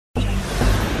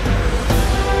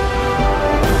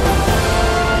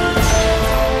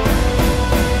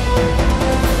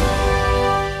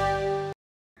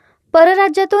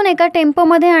परराज्यातून एका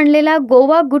टेम्पोमध्ये आणलेला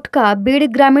गोवा गुटखा बीड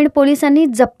ग्रामीण पोलिसांनी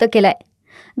जप्त केलाय।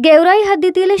 गेवराई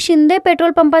हद्दीतील शिंदे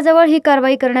पेट्रोल पंपाजवळ ही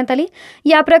कारवाई करण्यात आली।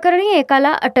 या प्रकरणी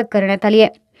एकाला अटक करण्यात आली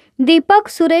आहे। दीपक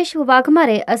सुरेश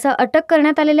वाघमारे असं अटक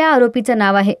करण्यात आलेल्या आरोपीचं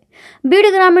नाव आहे। बीड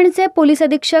ग्रामीणचे पोलीस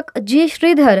अधीक्षक जी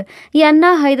श्रीधर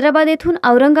यांना हैदराबाद येथून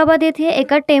औरंगाबाद येथे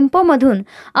एका टेम्पोमधून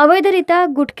अवैधरित्या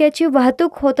गुटख्याची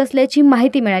वाहतूक होत असल्याची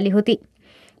माहिती मिळाली होती।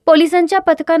 पोलिसांच्या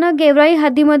पथकानं गेवराई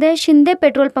हद्दीमध्ये शिंदे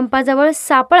पेट्रोल पंपाजवळ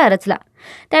सापळा रचला।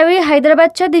 त्यावेळी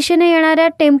हैदराबादच्या दिशेने येणाऱ्या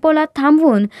टेम्पोला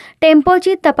थांबवून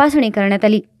टेम्पोची तपासणी करण्यात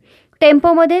आली।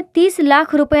 टेम्पोमध्ये 30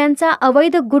 लाख रुपयांचा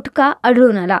अवैध गुटखा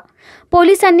आढळून आला।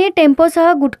 पोलिसांनी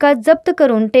टेम्पोसह गुटखा जप्त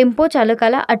करून टेम्पो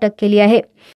चालकाला अटक केली आहे।